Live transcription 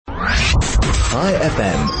High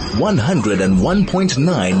FM,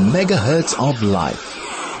 101.9 megahertz of life.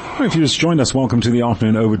 If you just joined us, welcome to the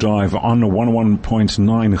Afternoon Overdrive on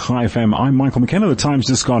 101.9 High FM. I'm Michael McKenna. The time's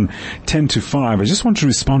just gone 10 to 5. I just want to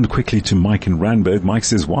respond quickly to Mike in Randburg. Mike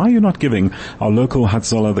says, why are you not giving our local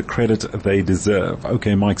Hatzalah the credit they deserve?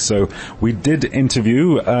 Okay, Mike, so we did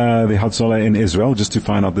interview the Hatzalah in Israel just to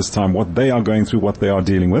find out this time what they are going through, what they are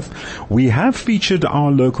dealing with. We have featured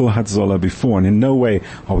our local Hatzalah before, and in no way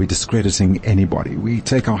are we discrediting anybody. We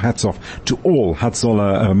take our hats off to all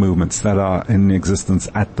Hatzalah movements that are in existence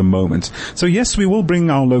at the moment. So yes, we will bring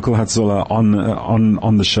our local Hatzalah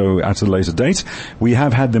on the show at a later date. We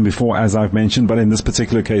have had them before, as I've mentioned, but in this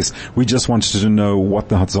particular case, we just wanted to know what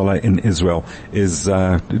the Hatzalah in Israel is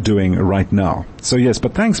doing right now. So yes,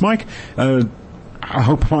 but thanks, Mike. I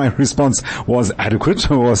hope my response was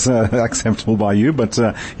adequate or was acceptable by you. But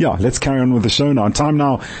yeah, let's carry on with the show now. Time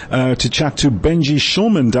now to chat to Benji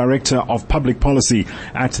Shulman, Director of Public Policy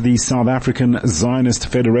at the South African Zionist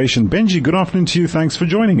Federation. Benji, good afternoon to you. Thanks for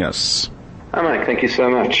joining us. Hi, Mike. Thank you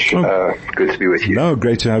so much. Good to be with you. No,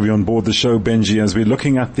 great to have you on board the show, Benji, as we're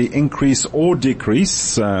looking at the increase or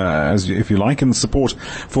decrease, if you like, in support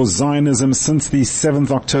for Zionism since the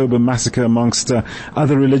 7th October massacre amongst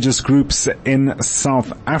other religious groups in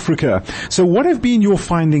South Africa. So what have been your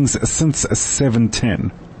findings since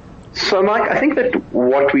 7/10? So, Mike, I think that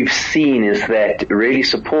what we've seen is that really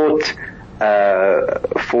support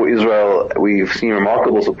for Israel, we've seen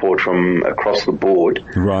remarkable support from across the board.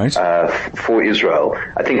 Right. For Israel.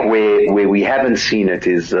 I think where we haven't seen it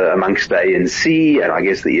is amongst the ANC and I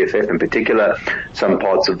guess the EFF in particular, some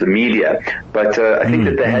parts of the media. But I think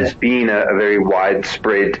that there has been a very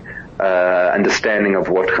widespread understanding of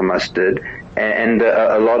what Hamas did, and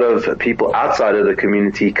a lot of people outside of the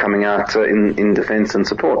community coming out in defense and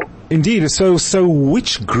support. Indeed. So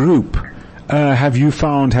which group have you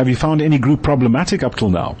found any group problematic up till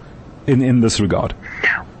now in this regard?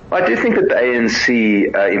 I do think that the ANC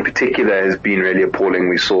in particular has been really appalling.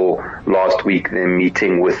 We saw last week them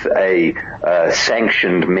meeting with a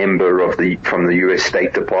sanctioned member from the US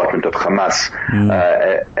State Department of Hamas,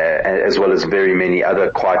 as well as very many other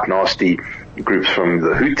quite nasty groups from the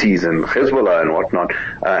Houthis and Hezbollah and whatnot.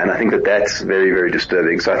 And I think that that's very, very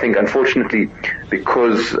disturbing. So I think unfortunately,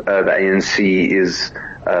 because the ANC is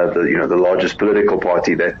the largest political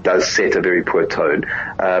party, that does set a very poor tone.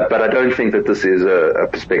 But I don't think that this is a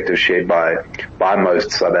perspective shared by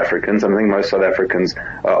most South Africans. I think most South Africans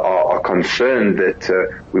are concerned that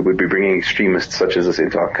we would be bringing extremists such as this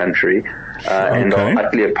into our country, and are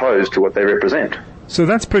utterly opposed to what they represent. So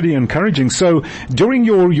that's pretty encouraging. So during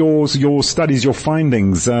your studies, your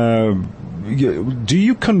findings, do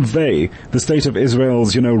you convey the state of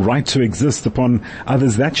Israel's, right to exist upon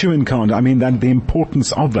others that you encounter? I mean, the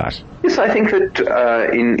importance of that. Yes, I think that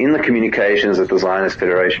in the communications that the Zionist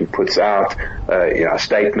Federation puts out,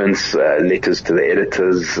 statements, letters to the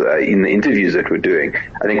editors, in the interviews that we're doing,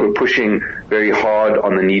 I think we're pushing very hard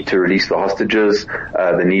on the need to release the hostages,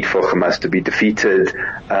 the need for Hamas to be defeated,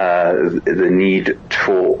 the need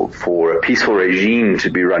for a peaceful regime to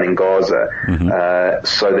be run in Gaza,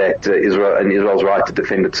 so that Israel's right to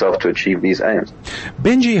defend itself to achieve these aims.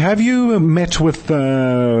 Benji, have you met with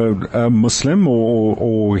Muslim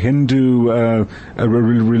or Hindu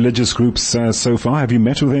religious groups so far? Have you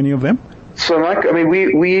met with any of them? So, Mike, I mean,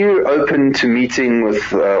 we're open to meeting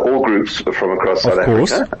with all groups from across South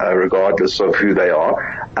Africa, regardless of who they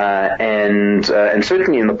are, and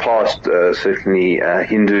certainly in the past,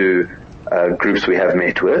 Hindu groups we have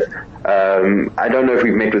met with. I don't know if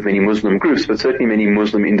we've met with many Muslim groups, but certainly many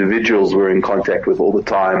Muslim individuals we're in contact with all the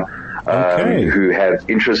time, who have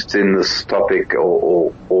interests in this topic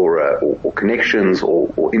or connections or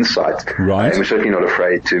insights. Right. And we're certainly not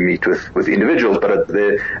afraid to meet with individuals, but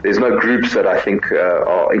there's no groups that I think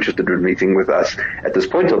are interested in meeting with us at this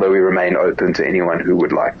point, although we remain open to anyone who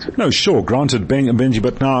would like to. No, sure, granted, Benji,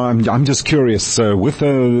 but now I'm just curious, with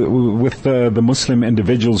the Muslim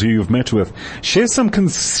individuals who you've met with, share some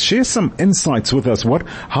insights with us.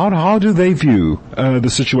 How do they view the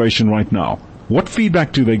situation right now? What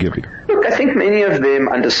feedback do they give you? Look, I think many of them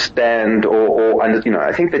understand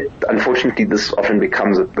I think that unfortunately this often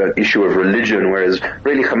becomes an issue of religion, whereas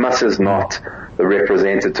really Hamas is not the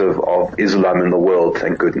representative of Islam in the world,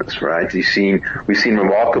 thank goodness, right? We've seen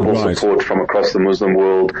remarkable support from across the Muslim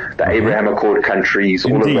world, the Abraham Accord countries.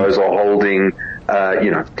 Indeed. All of those are holding,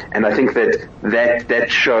 and I think that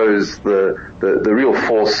shows the real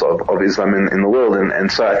force of Islam in the world, and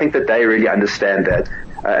so I think that they really understand that.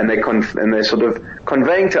 And they're sort of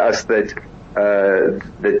conveying to us that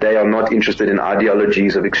they are not interested in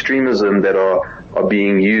ideologies of extremism that are are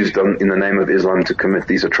being used in the name of Islam to commit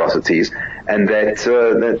these atrocities, and that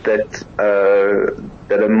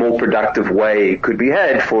a more productive way could be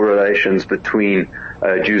had for relations between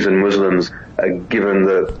Jews and Muslims, given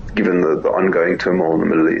the ongoing turmoil in the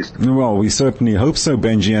Middle East. Well, we certainly hope so,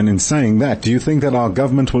 Benji. And in saying that, do you think that our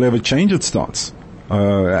government will ever change its stance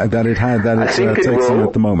that it takes on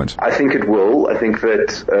at the moment? I think it will. I think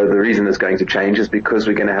that the reason it's going to change is because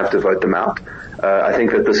we're going to have to vote them out. I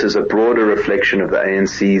think that this is a broader reflection of the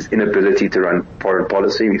ANC's inability to run foreign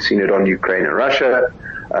policy. We've seen it on Ukraine and Russia.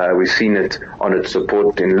 We've seen it on its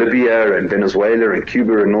support in Libya and Venezuela and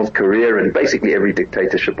Cuba and North Korea and basically every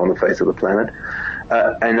dictatorship on the face of the planet.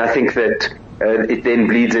 And I think that it then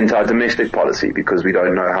bleeds into our domestic policy because we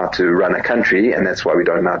don't know how to run a country, and that's why we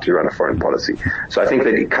don't know how to run a foreign policy. So I think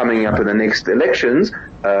that coming up in the next elections,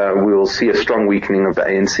 we'll see a strong weakening of the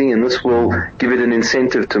ANC, and this will give it an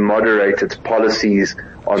incentive to moderate its policies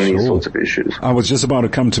on these sorts of issues. I was just about to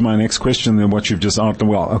come to my next question and what you've just asked.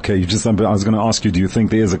 Well, okay, I was going to ask you, do you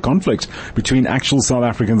think there's a conflict between actual South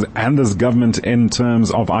Africans and this government in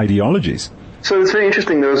terms of ideologies? So it's very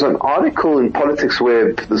interesting. There was an article in Politics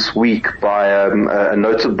Web this week by a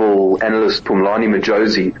notable analyst, Phumlani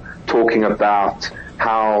Majosi, talking about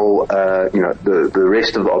how the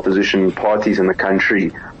rest of the opposition parties in the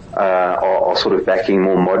country are sort of backing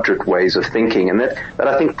more moderate ways of thinking, and that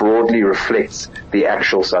I think broadly reflects the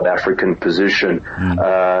actual South African position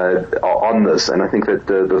on this, and I think that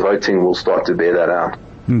the voting will start to bear that out.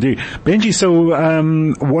 Indeed. Benji, so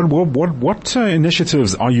what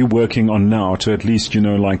initiatives are you working on now to at least,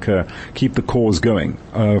 keep the cause going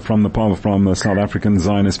from the South African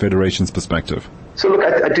Zionist Federation's perspective? So look,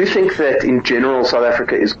 I do think that in general South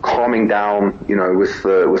Africa is calming down, with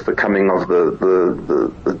the coming of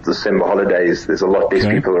the December holidays. There's a lot less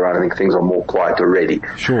people around. I think things are more quiet already.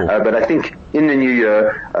 Sure. But I think in the new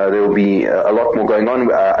year, there will be a lot more going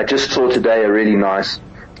on. I just saw today a really nice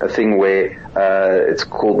thing where it's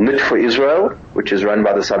called Knit for Israel, which is run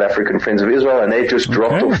by the South African Friends of Israel, and they just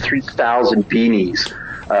dropped off 3,000 beanies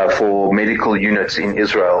for medical units in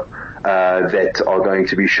Israel that are going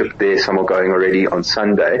to be shipped there. Some are going already on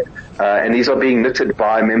Sunday, and these are being knitted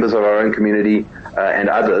by members of our own community and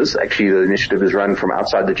others. Actually, the initiative is run from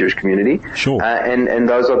outside the Jewish community. Sure. And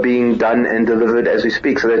those are being done and delivered as we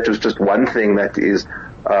speak. So that was just one thing that is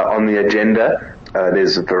on the agenda.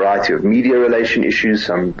 There's a variety of media relation issues,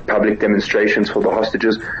 some public demonstrations for the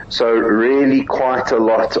hostages. So really quite a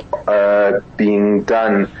lot being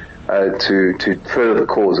done to further the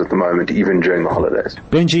cause at the moment, even during the holidays.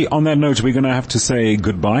 Benji, on that note, we're going to have to say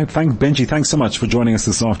goodbye. Benji, thanks so much for joining us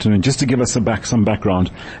this afternoon. Just to give us some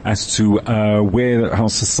background as to how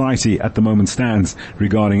society at the moment stands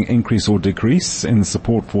regarding increase or decrease in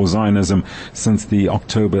support for Zionism since the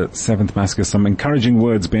October 7th massacre. Some encouraging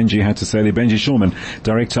words Benji had to say there. Benji Shulman,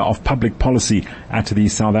 Director of Public Policy at the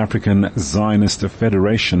South African Zionist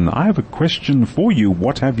Federation. I have a question for you.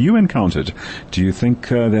 What have you encountered? Do you think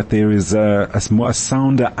that there is a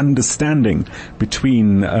sounder understanding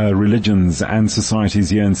between religions and societies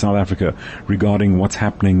here in South Africa regarding what's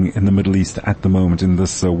happening in the Middle East at the moment in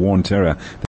this war on terror?